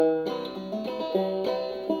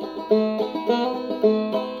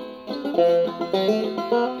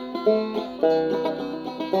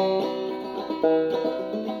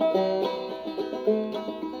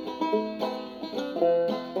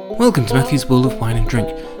Welcome to Matthew's World of Wine and Drink,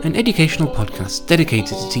 an educational podcast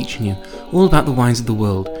dedicated to teaching you all about the wines of the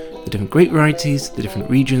world, the different grape varieties, the different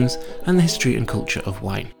regions, and the history and culture of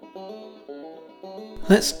wine.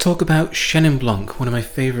 Let's talk about Chenin Blanc, one of my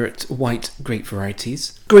favourite white grape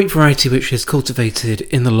varieties. Grape variety which is cultivated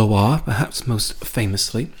in the Loire, perhaps most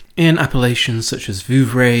famously, in appellations such as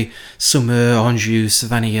Vouvray, Saumur, Anjou,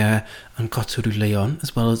 Savagnières, and Côteaux du Lion,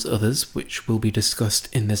 as well as others which will be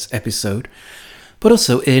discussed in this episode. But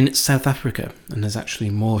also in South Africa, and there's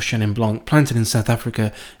actually more Chenin Blanc planted in South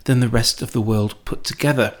Africa than the rest of the world put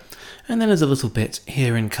together. And then there's a little bit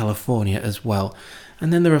here in California as well.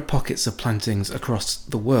 And then there are pockets of plantings across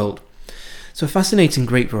the world. So a fascinating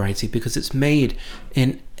grape variety because it's made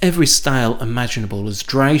in every style imaginable. There's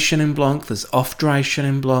dry Chenin Blanc, there's off-dry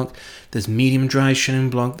Chenin Blanc, there's medium dry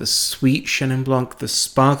Chenin Blanc, there's sweet Chenin Blanc, there's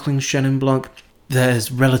sparkling Chenin Blanc,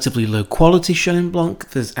 there's relatively low quality Chenin Blanc,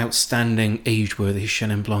 there's outstanding age-worthy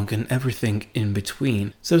Chenin Blanc, and everything in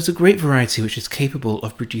between. So it's a grape variety which is capable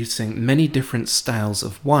of producing many different styles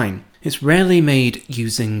of wine. It's rarely made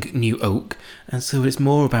using new oak, and so it's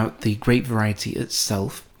more about the grape variety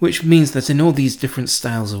itself, which means that in all these different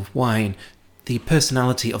styles of wine, the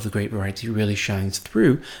personality of the grape variety really shines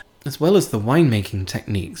through, as well as the winemaking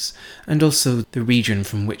techniques, and also the region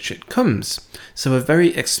from which it comes. So a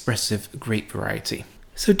very expressive grape variety.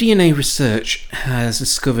 So DNA research has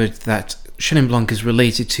discovered that Chenin Blanc is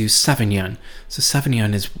related to Sauvignon. So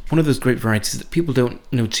Sauvignon is one of those grape varieties that people don't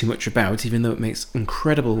know too much about, even though it makes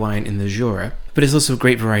incredible wine in the Jura. But it's also a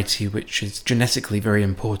grape variety which is genetically very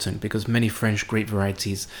important because many French grape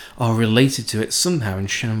varieties are related to it somehow, and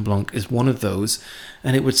Chenin Blanc is one of those.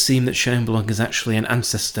 And it would seem that Chenin Blanc is actually an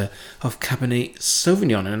ancestor of Cabernet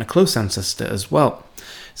Sauvignon and a close ancestor as well.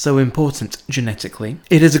 So important genetically.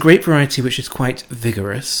 It is a grape variety which is quite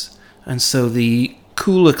vigorous, and so the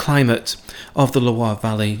cooler climate of the Loire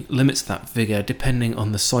Valley limits that vigour depending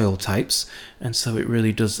on the soil types, and so it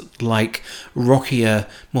really does like rockier,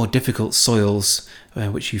 more difficult soils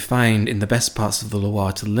which you find in the best parts of the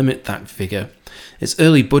Loire to limit that vigour. It's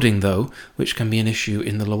early budding though, which can be an issue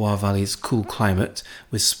in the Loire Valley's cool climate,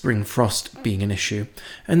 with spring frost being an issue,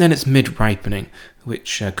 and then it's mid-ripening,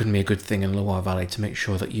 which can be a good thing in Loire Valley to make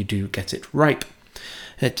sure that you do get it ripe.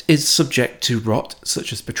 It is subject to rot,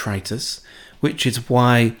 such as botrytis, which is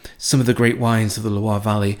why some of the great wines of the Loire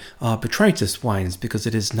Valley are botrytis wines, because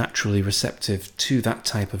it is naturally receptive to that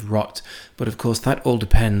type of rot. But of course that all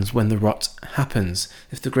depends when the rot happens.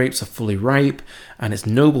 If the grapes are fully ripe and it's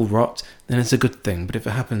noble rot, then it's a good thing. But if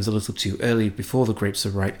it happens a little too early before the grapes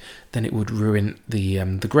are ripe, then it would ruin the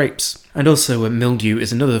grapes. And also mildew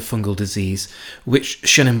is another fungal disease which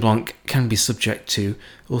Chenin Blanc can be subject to.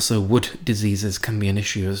 Also wood diseases can be an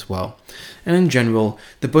issue as well. And in general,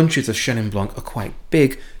 the bunches of Chenin Blanc are quite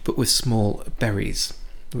big but with small berries,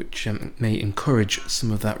 which may encourage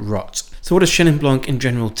some of that rot. So what does Chenin Blanc in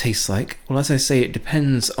general taste like? Well, as I say, it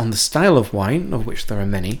depends on the style of wine, of which there are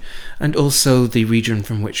many, and also the region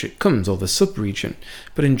from which it comes, or the sub-region.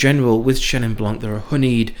 But in general, with Chenin Blanc, there are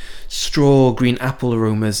honeyed, straw, green apple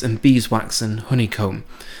aromas, and beeswax and honeycomb.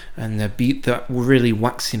 And that really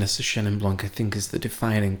waxiness of Chenin Blanc, I think, is the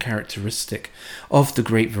defining characteristic of the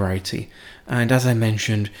grape variety. And as I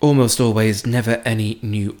mentioned, almost always never any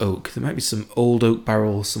new oak. There might be some old oak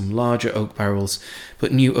barrels, some larger oak barrels,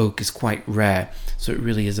 but new oak is quite rare. So it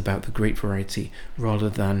really is about the grape variety rather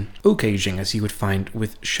than oak aging, as you would find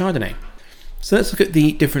with Chardonnay. So let's look at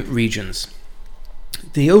the different regions.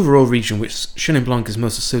 The overall region which Chenin Blanc is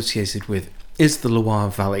most associated with is the Loire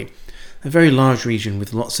Valley, a very large region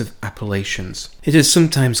with lots of appellations. It is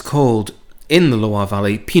sometimes called, in the Loire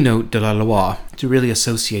Valley, Pinot de la Loire, to really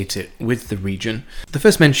associate it with the region. The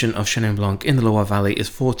first mention of Chenin Blanc in the Loire Valley is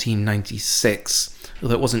 1496,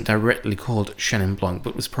 although it wasn't directly called Chenin Blanc,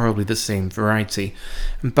 but was probably the same variety.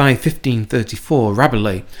 And by 1534,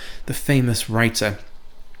 Rabelais, the famous writer,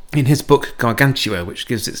 in his book Gargantua, which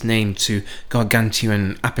gives its name to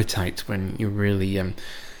gargantuan appetite, when you really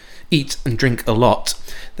eat and drink a lot.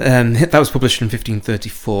 That was published in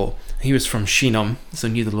 1534. He was from Chinon, so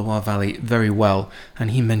knew the Loire Valley very well,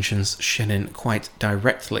 and he mentions Chenin quite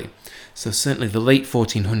directly. So certainly the late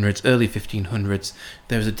 1400s, early 1500s,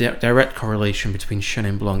 there's a direct correlation between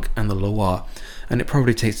Chenin Blanc and the Loire, and it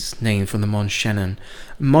probably takes its name from the Mont Chenin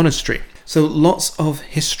monastery. So lots of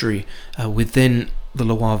history within the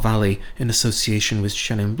Loire Valley in association with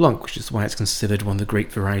Chenin Blanc, which is why it's considered one of the great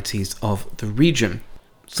varieties of the region.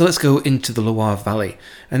 So let's go into the Loire Valley,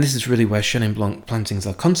 and this is really where Chenin Blanc plantings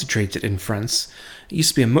are concentrated in France. It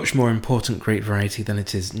used to be a much more important grape variety than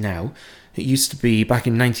it is now, It used to be, back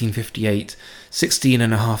in 1958,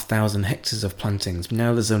 16,500 hectares of plantings.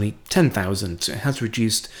 Now there's only 10,000, so it has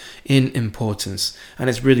reduced in importance, and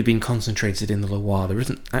it's really been concentrated in the Loire. There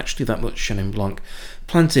isn't actually that much Chenin Blanc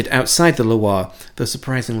planted outside the Loire, though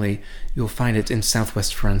surprisingly you'll find it in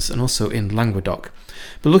southwest France and also in Languedoc.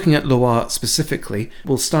 But looking at Loire specifically,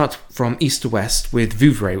 we'll start from east to west with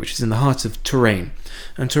Vouvray, which is in the heart of Touraine.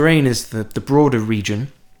 And Touraine is the broader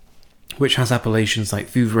region, which has appellations like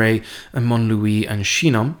Vouvray and Montlouis and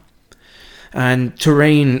Chinon. And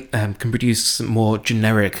Touraine can produce some more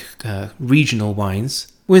generic regional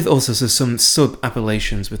wines, with also some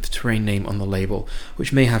sub-appellations with the Touraine name on the label,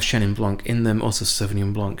 which may have Chenin Blanc in them, also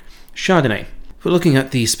Sauvignon Blanc, Chardonnay. But looking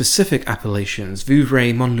at the specific appellations,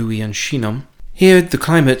 Vouvray, Montlouis and Chinon, here the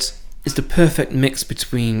climate is the perfect mix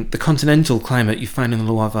between the continental climate you find in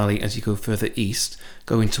the Loire Valley as you go further east,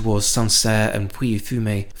 going towards Sancerre and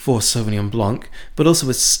Pouilly-Fumé for Sauvignon Blanc, but also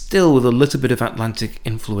with a little bit of Atlantic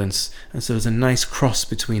influence, and so there's a nice cross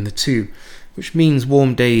between the two, which means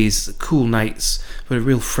warm days, cool nights, but a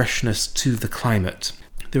real freshness to the climate.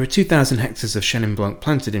 There are 2,000 hectares of Chenin Blanc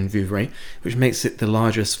planted in Vouvray, which makes it the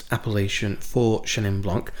largest appellation for Chenin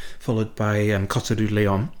Blanc, followed by Côtes du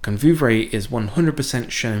Lion. And Vouvray is 100%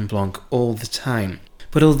 Chenin Blanc all the time.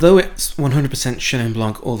 But although it's 100% Chenin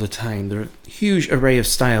Blanc all the time, there are a huge array of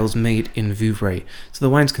styles made in Vouvray. So the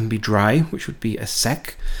wines can be dry, which would be a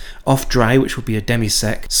sec, off-dry, which would be a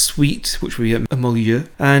demi-sec, sweet, which would be a Molieu,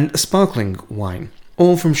 and a sparkling wine.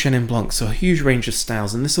 All from Chenin Blanc, so a huge range of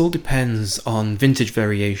styles, and this all depends on vintage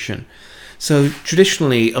variation. So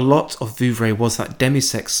traditionally, a lot of Vouvray was that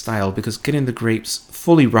demi-sec style because getting the grapes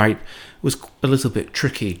fully ripe was a little bit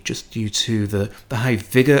tricky just due to the high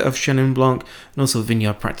vigour of Chenin Blanc, and also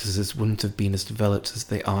vineyard practices wouldn't have been as developed as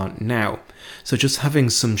they are now. So just having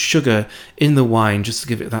some sugar in the wine just to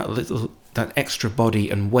give it that extra body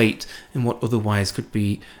and weight in what otherwise could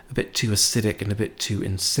be a bit too acidic and a bit too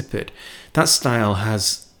insipid. That style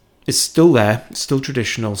is still there, still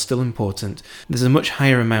traditional, still important. There's a much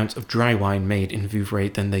higher amount of dry wine made in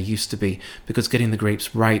Vouvray than there used to be because getting the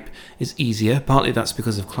grapes ripe is easier. Partly that's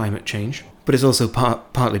because of climate change, but it's also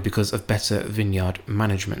partly because of better vineyard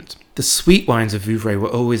management. The sweet wines of Vouvray were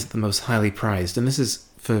always the most highly prized, and this is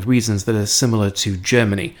for reasons that are similar to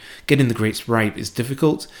Germany. Getting the grapes ripe is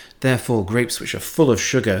difficult, therefore grapes which are full of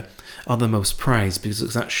sugar are the most prized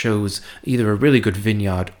because that shows either a really good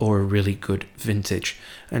vineyard or a really good vintage.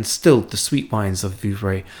 And still, the sweet wines of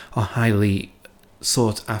Vouvray are highly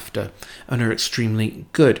sought after and are extremely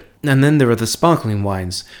good. And then there are the sparkling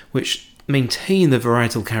wines, which maintain the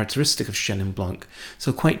varietal characteristic of Chenin Blanc,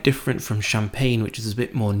 so quite different from Champagne, which is a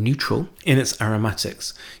bit more neutral in its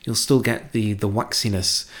aromatics. You'll still get the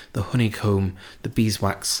waxiness, the honeycomb, the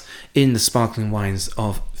beeswax in the sparkling wines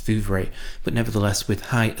of Vouvray, but nevertheless with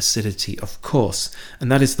high acidity, of course, and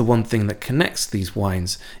that is the one thing that connects these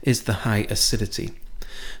wines, is the high acidity.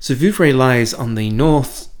 So Vouvray lies on the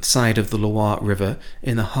north side of the Loire River,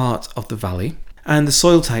 in the heart of the valley. And the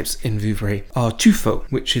soil types in Vouvray are tuffeau,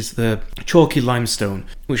 which is the chalky limestone,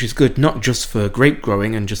 which is good not just for grape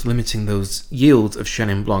growing and just limiting those yields of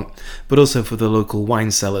Chenin Blanc, but also for the local wine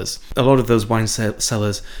cellars. A lot of those wine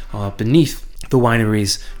cellars are beneath the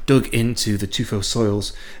wineries, dug into the tuffeau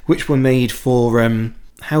soils, which were made for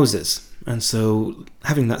houses. And so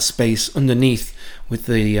having that space underneath with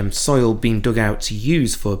the soil being dug out to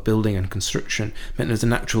use for building and construction meant there was a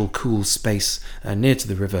natural cool space near to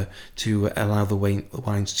the river to allow the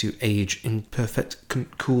wines to age in perfect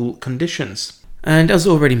cool conditions. And as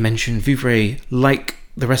already mentioned, Vouvray, like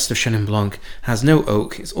the rest of Chenin Blanc, has no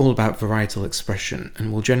oak. It's all about varietal expression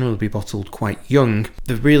and will generally be bottled quite young.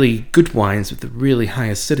 The really good wines with the really high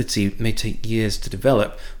acidity may take years to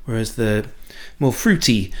develop, whereas the more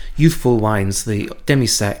fruity, youthful wines, the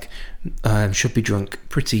demi-sec, should be drunk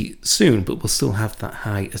pretty soon, but will still have that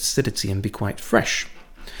high acidity and be quite fresh.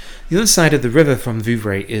 The other side of the river from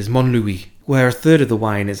Vouvray is Montlouis, where a third of the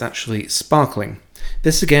wine is actually sparkling.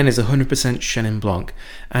 This again is 100% Chenin Blanc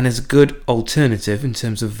and is a good alternative in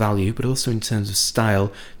terms of value, but also in terms of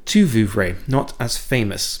style to Vouvray, not as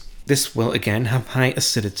famous. This will again have high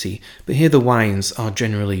acidity, but here the wines are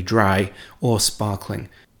generally dry or sparkling.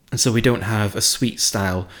 And so we don't have a sweet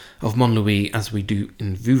style of Montlouis as we do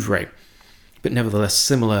in Vouvray, but nevertheless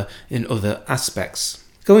similar in other aspects.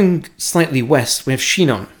 Going slightly west, we have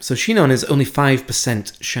Chinon. So Chinon is only 5%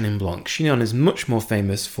 Chenin Blanc. Chinon is much more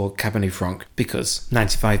famous for Cabernet Franc because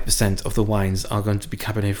 95% of the wines are going to be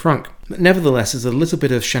Cabernet Franc. But nevertheless, there's a little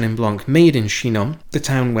bit of Chenin Blanc made in Chinon, the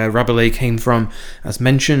town where Rabelais came from, as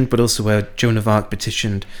mentioned, but also where Joan of Arc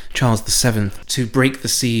petitioned Charles VII to break the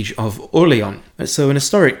siege of Orléans. So an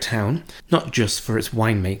historic town, not just for its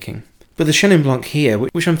winemaking, But the Chenin Blanc here,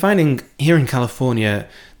 which I'm finding here in California,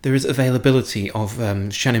 there is availability of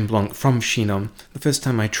Chenin Blanc from Chinon. The first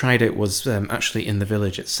time I tried it was actually in the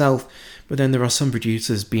village itself, but then there are some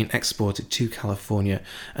producers being exported to California,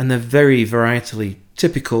 and they're very varietally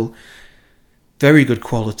typical, very good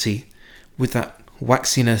quality, with that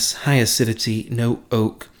waxiness, high acidity, no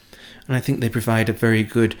oak, and I think they provide a very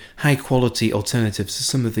good high quality alternative to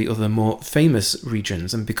some of the other more famous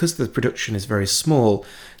regions. And because the production is very small,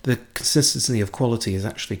 the consistency of quality is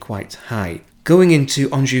actually quite high. Going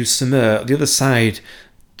into Anjou Saumur, the other side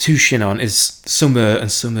to Chinon is Saumur and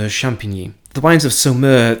Saumur Champigny. The wines of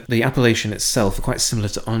Saumur, the appellation itself, are quite similar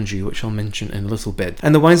to Anjou, which I'll mention in a little bit.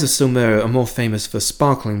 And the wines of Saumur are more famous for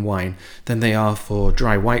sparkling wine than they are for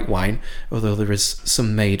dry white wine, although there is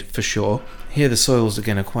some made for sure. Here the soils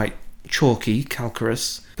again are quite chalky,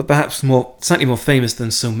 calcareous, but perhaps slightly more famous than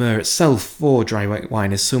Saumur itself for dry white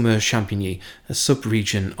wine is Saumur Champigny, a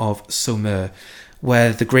sub-region of Saumur,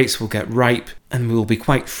 where the grapes will get ripe and will be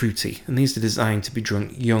quite fruity, and these are designed to be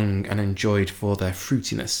drunk young and enjoyed for their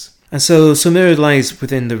fruitiness. And so Saumur lies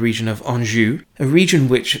within the region of Anjou, a region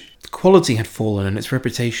which quality had fallen and its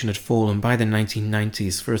reputation had fallen by the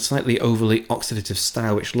 1990s for a slightly overly oxidative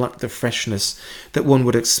style which lacked the freshness that one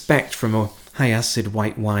would expect from a high-acid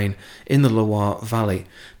white wine in the Loire Valley.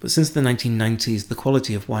 But since the 1990s, the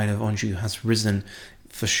quality of wine of Anjou has risen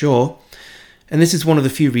for sure. And this is one of the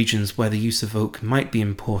few regions where the use of oak might be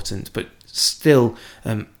important, but still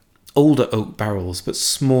older oak barrels, but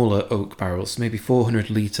smaller oak barrels, maybe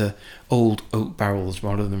 400-litre old oak barrels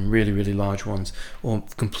rather than really, really large ones, or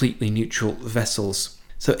completely neutral vessels.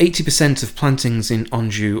 So 80% of plantings in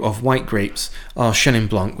Anjou of white grapes are Chenin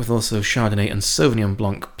Blanc, with also Chardonnay and Sauvignon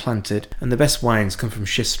Blanc planted, and the best wines come from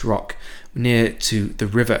schist rock near to the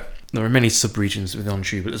river. There are many sub-regions with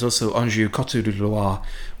Anjou, but there's also Anjou Coteaux du Loir,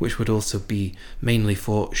 which would also be mainly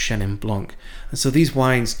for Chenin Blanc. And so these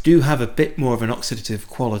wines do have a bit more of an oxidative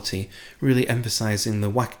quality, really emphasising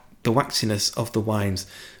the waxiness of the wines,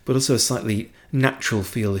 but also a slightly natural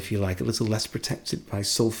feel, if you like, a little less protected by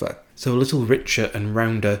sulphur. So a little richer and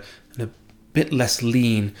rounder and a bit less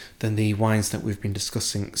lean than the wines that we've been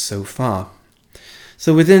discussing so far.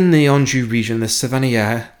 So within the Anjou region, there's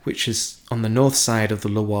Savanière, which is on the north side of the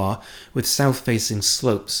Loire, with south-facing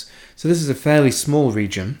slopes. So this is a fairly small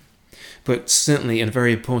region, but certainly a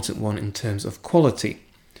very important one in terms of quality.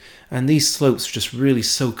 And these slopes just really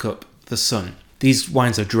soak up the sun. These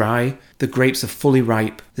wines are dry, the grapes are fully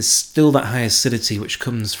ripe, there's still that high acidity which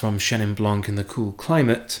comes from Chenin Blanc in the cool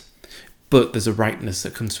climate, but there's a ripeness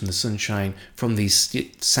that comes from the sunshine from these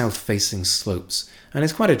south-facing slopes. And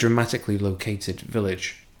it's quite a dramatically located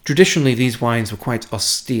village. Traditionally, these wines were quite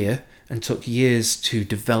austere and took years to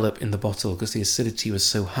develop in the bottle because the acidity was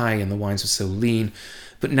so high and the wines were so lean.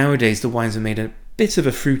 But nowadays, the wines are made a bit of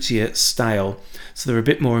a fruitier style, so they're a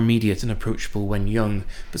bit more immediate and approachable when young,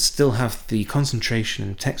 but still have the concentration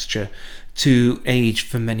and texture to age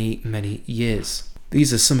for many, many years.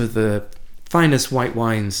 These are some of the finest white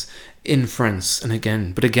wines in France, and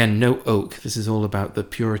again, no oak. This is all about the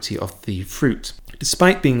purity of the fruit.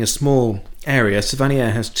 Despite being a small area,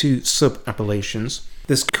 Savanière has two sub-appellations.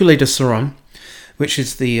 There's Coulée de Sauron, which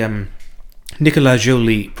is the Nicolas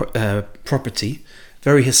Joly property,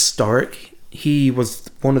 very historic. He was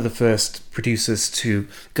one of the first producers to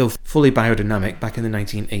go fully biodynamic back in the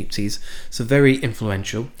 1980s, so very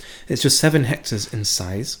influential. It's just 7 hectares in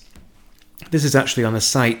size. This is actually on a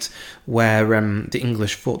site where the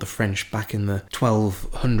English fought the French back in the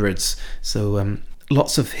 1200s, so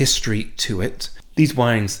lots of history to it. These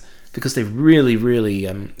wines, because they really, really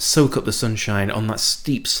soak up the sunshine on that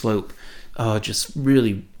steep slope, are just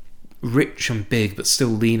really rich and big, but still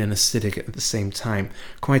lean and acidic at the same time.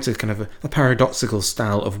 Quite a kind of a paradoxical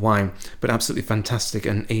style of wine, but absolutely fantastic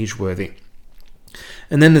and age-worthy.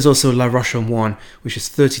 And then there's also La Roche-aux-Moines, which is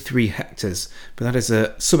 33 hectares, but that is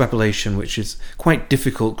a sub-appellation which is quite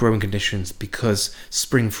difficult growing conditions because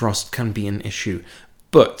spring frost can be an issue.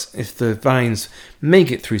 But if the vines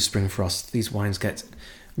make it through spring frost, these wines get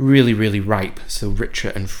really, really ripe, so richer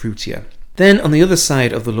and fruitier. Then on the other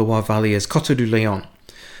side of the Loire Valley is Coteaux du Léon,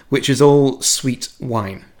 which is all sweet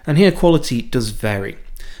wine. And here quality does vary.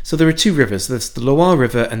 So there are 2 rivers. There's the Loire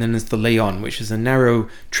River and then there's the Léon, which is a narrow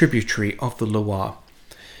tributary of the Loire.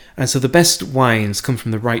 And so the best wines come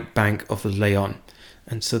from the right bank of the Léon.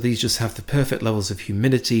 And so these just have the perfect levels of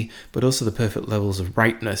humidity, but also the perfect levels of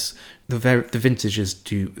ripeness. The vintages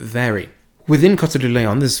do vary. Within Coteaux du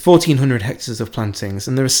Léon, there's 1,400 hectares of plantings,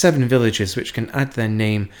 and there are 7 villages which can add their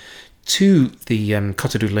name to the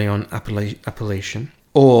Coteaux du Léon appellation.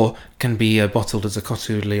 or can be bottled as a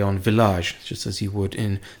Coteaux de Leon Village, just as you would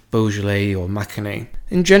in Beaujolais or Maconnais.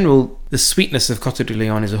 In general, the sweetness of Coteaux de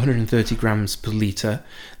Leon is 130 grams per litre,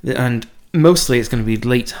 and mostly it's going to be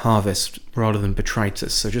late harvest rather than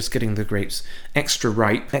botrytis, so just getting the grapes extra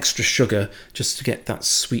ripe, extra sugar, just to get that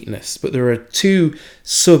sweetness. But there are two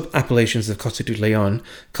sub-appellations of Coteaux de Leon,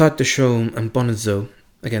 Carte de Chaume and Bonnezeau.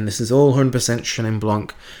 Again, this is all 100% Chenin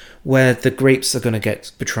Blanc, where the grapes are going to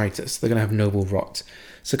get botrytis. They're going to have noble rot.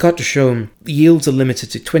 So Carte de Chaume, yields are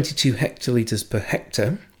limited to 22 hectolitres per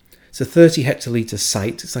hectare. It's a 30 hectolitre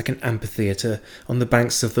site. It's like an amphitheatre on the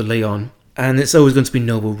banks of the Leon. And it's always going to be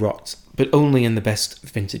noble rot, but only in the best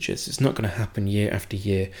vintages. It's not going to happen year after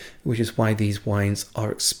year, which is why these wines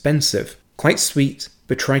are expensive. Quite sweet,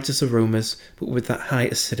 botrytis aromas, but with that high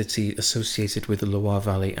acidity associated with the Loire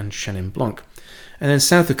Valley and Chenin Blanc. And then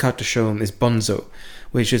south of Carte de Chaume is Bonnezeau,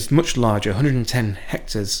 which is much larger, 110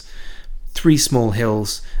 hectares, 3 small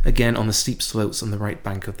hills, again on the steep slopes on the right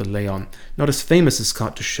bank of the Leon. Not as famous as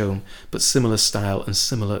Carte de Chaume, but similar style and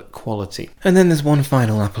similar quality. And then there's one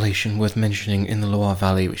final appellation worth mentioning in the Loire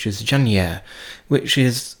Valley, which is Janière, which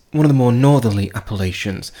is one of the more northerly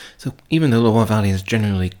appellations. So even though Loire Valley is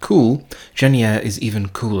generally cool, Janière is even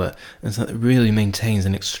cooler, and so it really maintains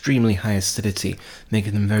an extremely high acidity,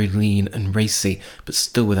 making them very lean and racy, but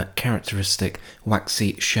still with that characteristic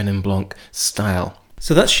waxy Chenin Blanc style.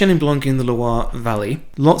 So that's Chenin Blanc in the Loire Valley.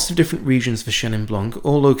 Lots of different regions for Chenin Blanc,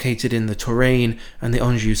 all located in the Touraine and the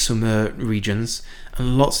Anjou-Saumur regions,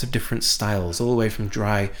 and lots of different styles, all the way from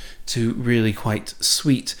dry to really quite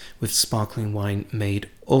sweet, with sparkling wine made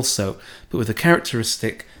also, but with a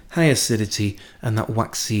characteristic high acidity and that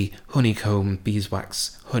waxy honeycomb,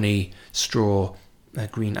 beeswax, honey, straw,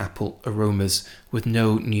 green apple aromas, with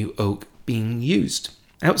no new oak being used.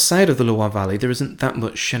 Outside of the Loire Valley, there isn't that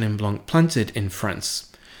much Chenin Blanc planted in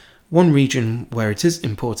France. One region where it is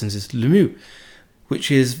important is Limoux,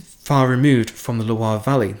 which is far removed from the Loire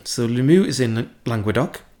Valley. So Limoux is in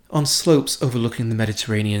Languedoc, on slopes overlooking the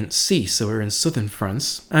Mediterranean Sea, so we're in southern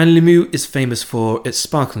France. And Limoux is famous for its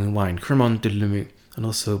sparkling wine, Cremant de Limoux, and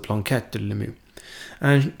also Blanquette de Limoux.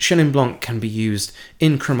 And Chenin Blanc can be used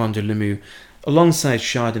in Cremant de Limoux alongside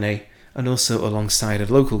Chardonnay, and also alongside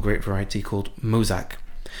a local grape variety called Mauzac.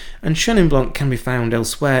 And Chenin Blanc can be found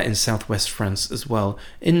elsewhere in southwest France as well,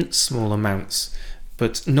 in small amounts,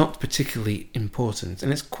 but not particularly important.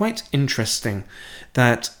 And it's quite interesting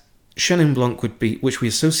that Chenin Blanc would be, which we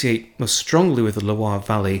associate most strongly with the Loire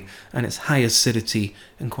Valley and its high acidity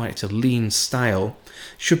and quite a lean style,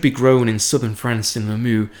 should be grown in southern France in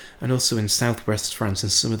Limoux and also in southwest France in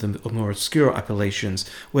some of the more obscure appellations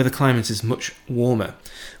where the climate is much warmer,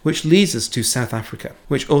 which leads us to South Africa,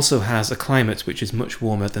 which also has a climate which is much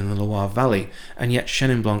warmer than the Loire Valley, and yet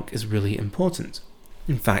Chenin Blanc is really important.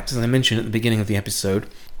 In fact, as I mentioned at the beginning of the episode,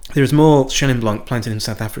 there is more Chenin Blanc planted in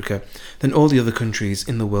South Africa than all the other countries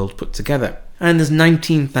in the world put together. And there's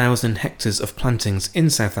 19,000 hectares of plantings in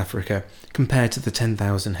South Africa compared to the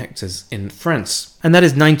 10,000 hectares in France. And that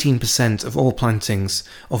is 19% of all plantings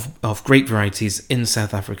of grape varieties in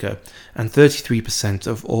South Africa and 33%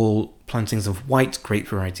 of all plantings of white grape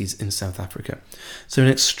varieties in South Africa. So an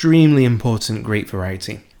extremely important grape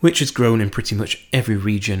variety, which is grown in pretty much every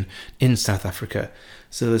region in South Africa.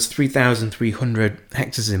 So there's 3,300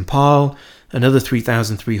 hectares in Paarl, another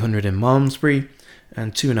 3,300 in Malmesbury,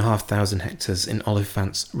 and 2,500 hectares in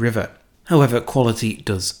Olifants River. However, quality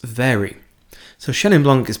does vary. So Chenin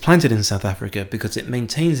Blanc is planted in South Africa because it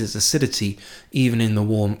maintains its acidity even in the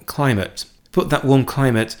warm climate. But that warm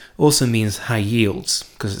climate also means high yields,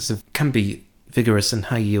 because it can be vigorous and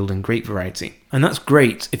high yielding grape variety. And that's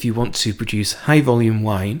great if you want to produce high volume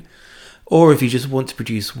wine, or if you just want to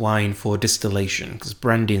produce wine for distillation, because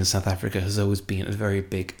brandy in South Africa has always been a very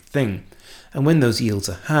big thing. And when those yields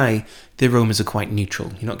are high, the aromas are quite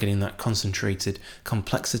neutral. You're not getting that concentrated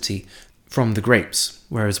complexity from the grapes,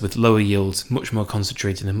 whereas with lower yields, much more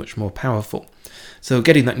concentrated and much more powerful. So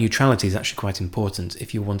getting that neutrality is actually quite important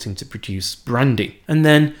if you're wanting to produce brandy. And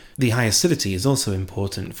then the high acidity is also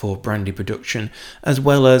important for brandy production, as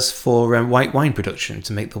well as for white wine production,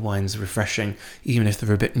 to make the wines refreshing, even if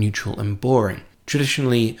they're a bit neutral and boring.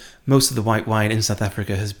 Traditionally, most of the white wine in South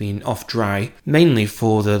Africa has been off-dry, mainly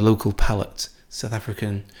for the local palate. South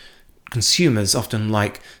African consumers often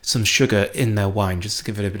like some sugar in their wine, just to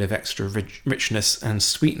give it a bit of extra richness and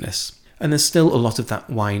sweetness. And there's still a lot of that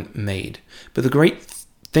wine made. But the great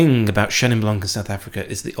thing about Chenin Blanc in South Africa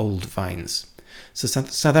is the old vines. So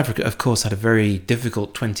South Africa, of course, had a very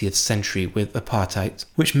difficult 20th century with apartheid,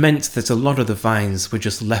 which meant that a lot of the vines were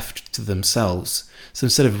just left to themselves. So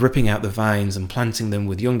instead of ripping out the vines and planting them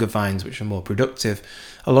with younger vines, which are more productive,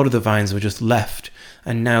 a lot of the vines were just left.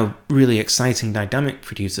 And now really exciting dynamic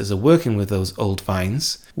producers are working with those old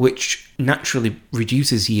vines, which naturally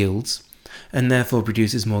reduces yields and therefore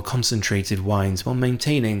produces more concentrated wines while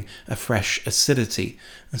maintaining a fresh acidity.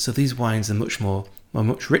 And so these wines are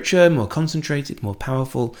much richer, more concentrated, more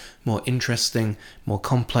powerful, more interesting, more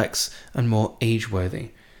complex, and more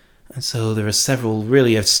age-worthy. And so there are several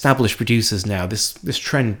really established producers now. This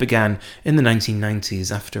trend began in the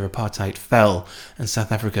 1990s after apartheid fell and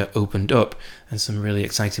South Africa opened up, and some really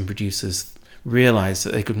exciting producers realised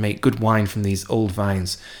that they could make good wine from these old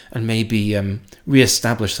vines and maybe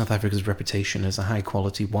re-establish South Africa's reputation as a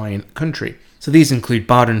high-quality wine country. So these include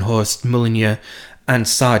Badenhorst, Mullinier, and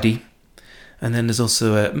Sardi. And then there's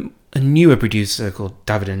also a newer producer called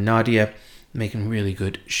David and Nadia, making really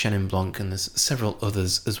good Chenin Blanc, and there's several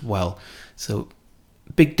others as well. So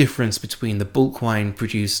big difference between the bulk wine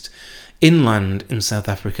produced inland in South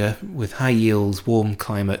Africa with high yields, warm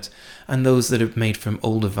climate, and those that are made from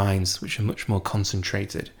older vines, which are much more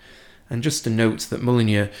concentrated. And just to note that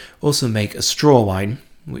Mullinier also make a straw wine,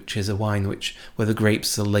 which is a wine where the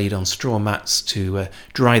grapes are laid on straw mats to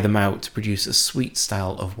dry them out to produce a sweet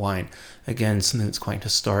style of wine. Again, something that's quite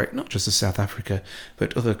historic, not just to South Africa,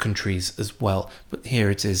 but other countries as well. But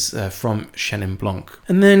here it is from Chenin Blanc.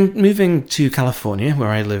 And then moving to California, where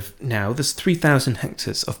I live now, there's 3,000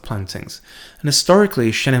 hectares of plantings. And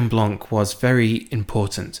historically, Chenin Blanc was very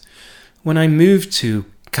important. When I moved to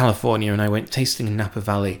California and I went tasting in Napa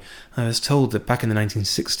Valley, I was told that back in the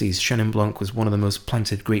 1960s, Chenin Blanc was one of the most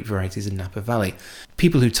planted grape varieties in Napa Valley.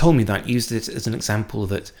 People who told me that used it as an example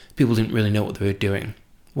that people didn't really know what they were doing.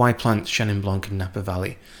 Why plant Chenin Blanc in Napa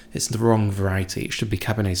Valley? It's the wrong variety. It should be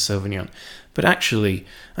Cabernet Sauvignon. But actually,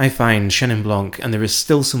 I find Chenin Blanc, and there is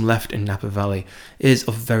still some left in Napa Valley, is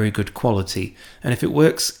of very good quality. And if it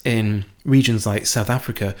works in regions like South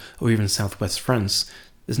Africa or even southwest France,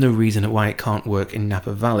 there's no reason why it can't work in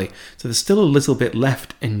Napa Valley. So there's still a little bit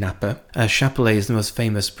left in Napa. Chapelet is the most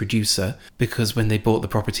famous producer because when they bought the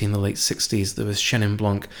property in the late 60s, there was Chenin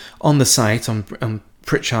Blanc on the site on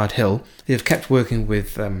Pritchard Hill. They have kept working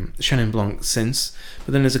with Chenin Blanc since,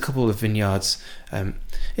 but then there's a couple of vineyards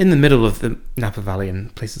in the middle of the Napa Valley in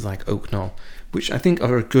places like Oak Knoll, which I think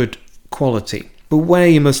are a good quality. But where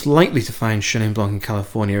you're most likely to find Chenin Blanc in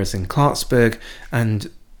California is in Clarksburg and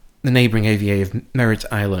the neighbouring AVA of Merritt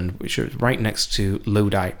Island, which are right next to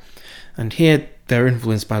Lodi. And here they're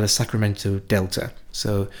influenced by the Sacramento Delta.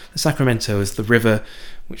 So the Sacramento is the river,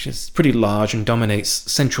 which is pretty large and dominates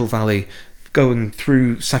Central Valley, going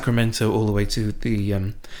through Sacramento all the way to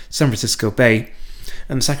the San Francisco Bay.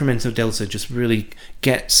 And the Sacramento Delta just really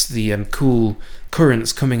gets the cool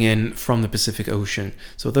currents coming in from the Pacific Ocean.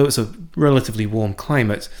 So although it's a relatively warm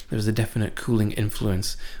climate, there's a definite cooling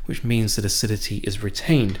influence, which means that acidity is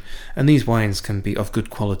retained. And these wines can be of good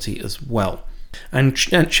quality as well. And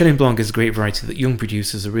Chenin Blanc is a great variety that young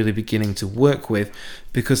producers are really beginning to work with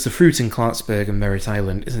because the fruit in Clarksburg and Merritt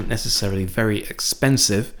Island isn't necessarily very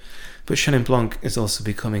expensive. But Chenin Blanc is also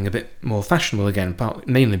becoming a bit more fashionable again,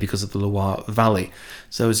 mainly because of the Loire Valley.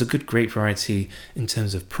 So it's a good grape variety in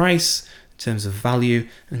terms of price, in terms of value,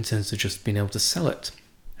 and in terms of just being able to sell it.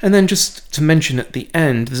 And then just to mention at the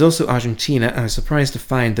end, there's also Argentina, and I was surprised to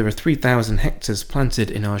find there are 3,000 hectares planted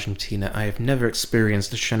in Argentina. I have never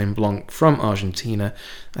experienced a Chenin Blanc from Argentina.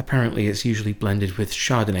 Apparently it's usually blended with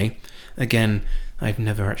Chardonnay. Again, I've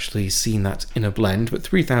never actually seen that in a blend, but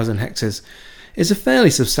 3,000 hectares is a fairly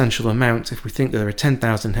substantial amount if we think that there are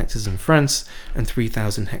 10,000 hectares in France and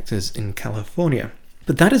 3,000 hectares in California.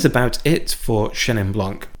 But that is about it for Chenin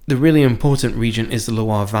Blanc. The really important region is the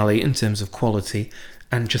Loire Valley in terms of quality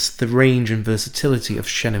and just the range and versatility of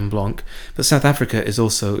Chenin Blanc. But South Africa is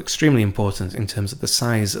also extremely important in terms of the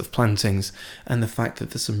size of plantings and the fact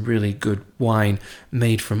that there's some really good wine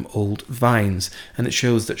made from old vines. And it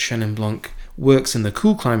shows that Chenin Blanc works in the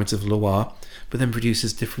cool climate of Loire, but then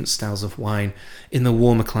produces different styles of wine in the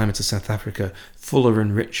warmer climate of South Africa, fuller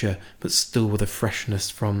and richer, but still with a freshness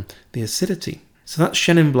from the acidity. So that's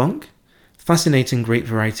Chenin Blanc. Fascinating grape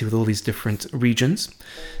variety with all these different regions.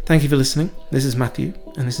 Thank you for listening. This is Matthew,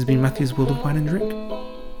 and this has been Matthew's World of Wine and Drink.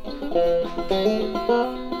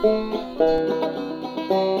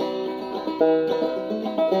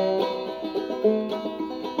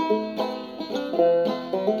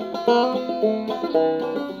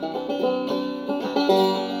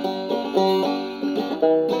 Thank you.